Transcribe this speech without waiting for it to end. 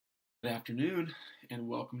Good afternoon, and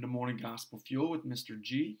welcome to Morning Gospel Fuel with Mr.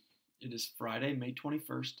 G. It is Friday, May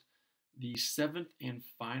 21st, the seventh and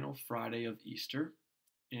final Friday of Easter,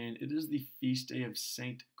 and it is the feast day of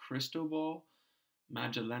Saint Cristobal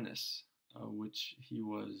Magallanes, which he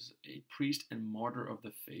was a priest and martyr of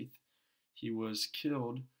the faith. He was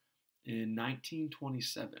killed in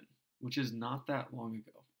 1927, which is not that long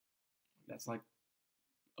ago. That's like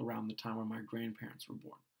around the time when my grandparents were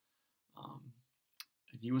born. Um,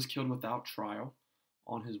 and he was killed without trial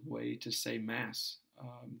on his way to say Mass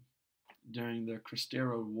during the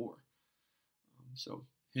Cristero War. So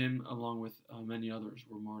him, along with many others,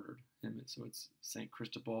 were martyred. So it's Saint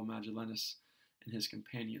Cristobal Magallanes and his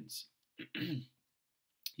companions.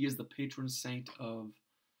 He is the patron saint of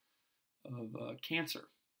cancer.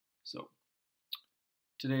 So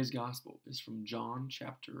today's gospel is from John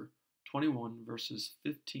chapter 21, verses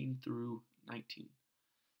 15 through 19.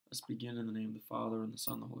 Let's begin in the name of the Father, and the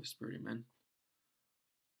Son, and the Holy Spirit. Amen.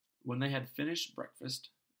 When they had finished breakfast,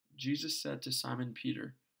 Jesus said to Simon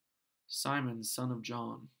Peter, "Simon, son of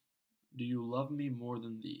John, do you love me more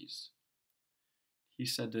than these?" He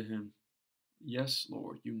said to him, "Yes,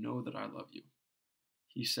 Lord, you know that I love you."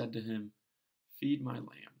 He said to him, "Feed my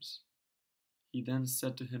lambs." He then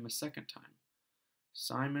said to him a second time,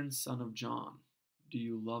 "Simon, son of John, do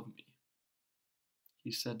you love me?"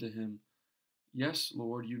 He said to him, "Yes,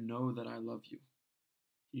 Lord, you know that I love you."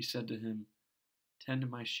 He said to him, "Tend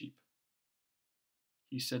my sheep."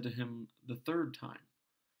 He said to him the third time,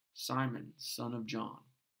 "Simon, son of John,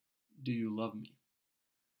 do you love me?"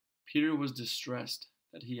 Peter was distressed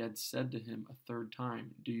that he had said to him a third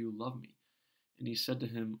time, "Do you love me?" And he said to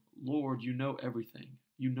him, "Lord, you know everything.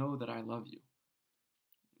 You know that I love you."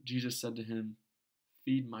 Jesus said to him,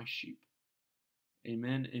 "Feed my sheep.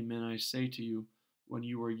 Amen, amen, I say to you, when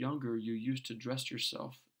you were younger, you used to dress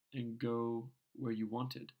yourself and go where you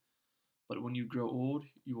wanted. But when you grow old,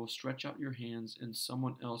 you will stretch out your hands, and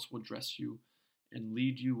someone else will dress you and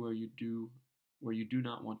lead you where you do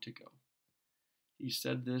not want to go." He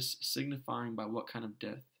said this, signifying by what kind of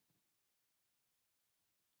death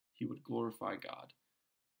he would glorify God.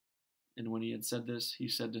 And when he had said this, he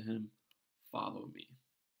said to him, "Follow me."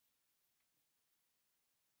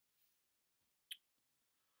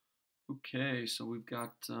 Okay, so we've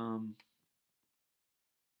got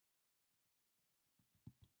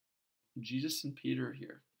Jesus and Peter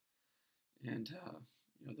here, and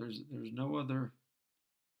there's no other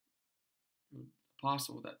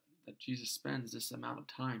apostle that Jesus spends this amount of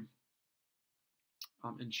time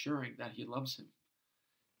ensuring that he loves him,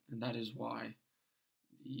 and that is why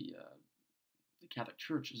the Catholic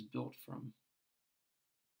Church is built from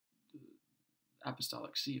the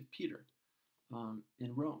Apostolic See of Peter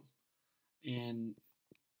in Rome, and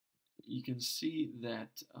you can see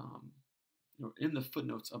that in the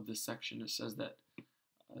footnotes of this section it says that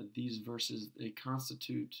these verses, they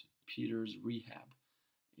constitute Peter's rehab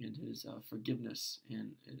and his forgiveness,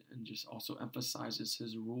 and just also emphasizes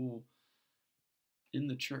his role in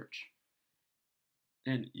the church.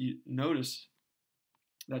 And you notice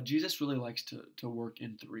that Jesus really likes to work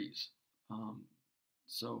in threes.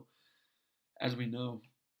 So as we know,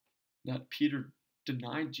 that Peter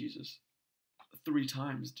denied Jesus 3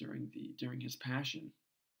 times during his passion,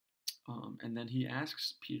 and then he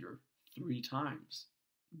asks Peter 3 times,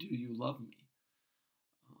 "Do you love me?"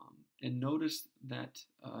 And notice that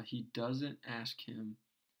he doesn't ask him,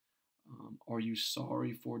 "Are you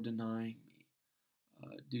sorry for denying me?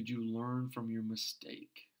 Did you learn from your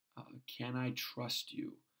mistake? Can I trust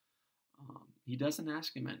you?" He doesn't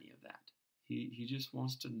ask him any of that. He just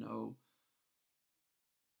wants to know,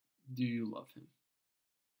 do you love him?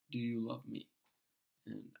 Do you love me?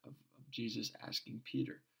 And of Jesus asking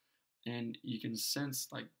Peter. And you can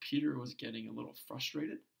sense like Peter was getting a little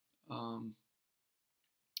frustrated.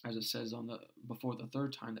 As it says before the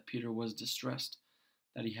third time, that Peter was distressed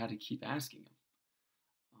that he had to keep asking him.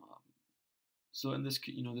 So in this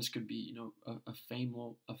could be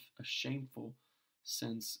a shameful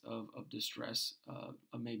sense of distress,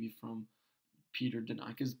 maybe from Peter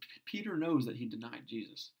denying, because Peter knows that he denied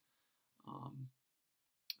Jesus,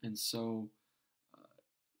 and so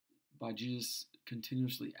by Jesus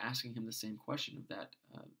continuously asking him the same question of that,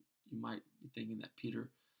 you might be thinking that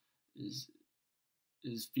Peter is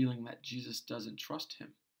feeling that Jesus doesn't trust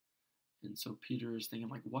him, and so Peter is thinking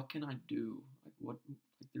like, what can I do? Like what?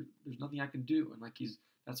 Like there's nothing I can do, and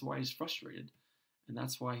that's why he's frustrated, and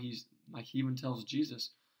that's why he even tells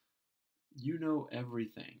Jesus, "You know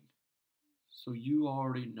everything, so you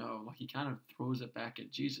already know." Like he kind of throws it back at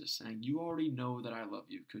Jesus, saying, "You already know that I love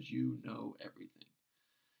you because you know everything."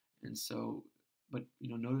 And so, but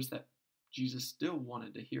notice that Jesus still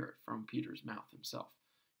wanted to hear it from Peter's mouth himself,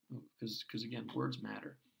 because again, words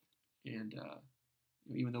matter, and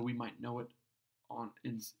even though we might know it on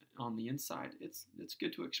the inside, it's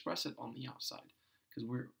good to express it on the outside, because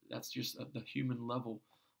that's just the human level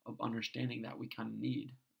of understanding that we kind of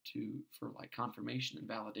need for like confirmation and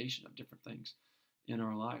validation of different things in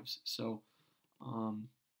our lives. So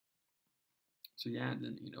yeah, and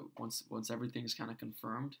then once everything's kind of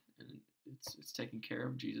confirmed and it's taken care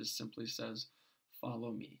of, Jesus simply says,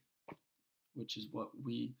 "Follow me," which is what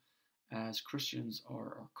we as Christians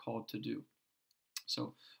are called to do.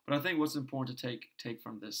 So, but I think what's important to take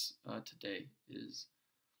from this today is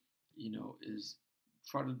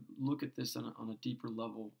try to look at this on a deeper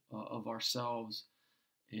level of ourselves,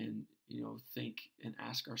 and think and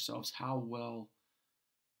ask ourselves, how well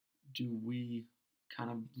do we kind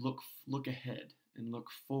of look ahead and look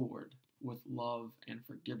forward with love and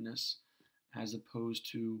forgiveness, as opposed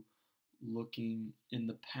to looking in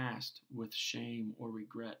the past with shame or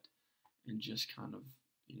regret, and just kind of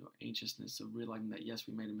anxiousness of realizing that yes,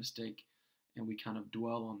 we made a mistake, and we kind of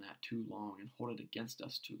dwell on that too long and hold it against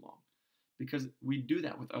us too long, because we do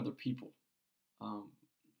that with other people.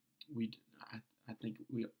 I think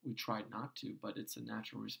we try not to, but it's a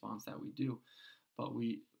natural response that we do. But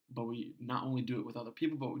we not only do it with other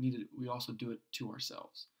people, but we also do it to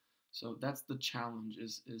ourselves. So that's the challenge,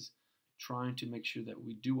 is trying to make sure that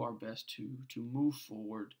we do our best to move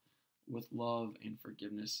forward with love and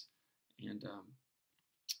forgiveness, and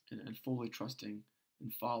fully trusting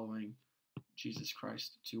and following Jesus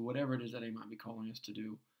Christ to whatever it is that He might be calling us to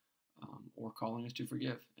do, or calling us to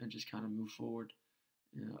forgive, and just kind of move forward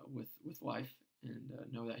with life, and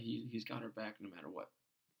know that He's got our back no matter what.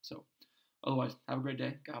 So otherwise, have a great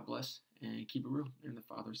day. God bless, and keep it real. In the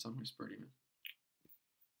Father, Son, Holy Spirit, amen.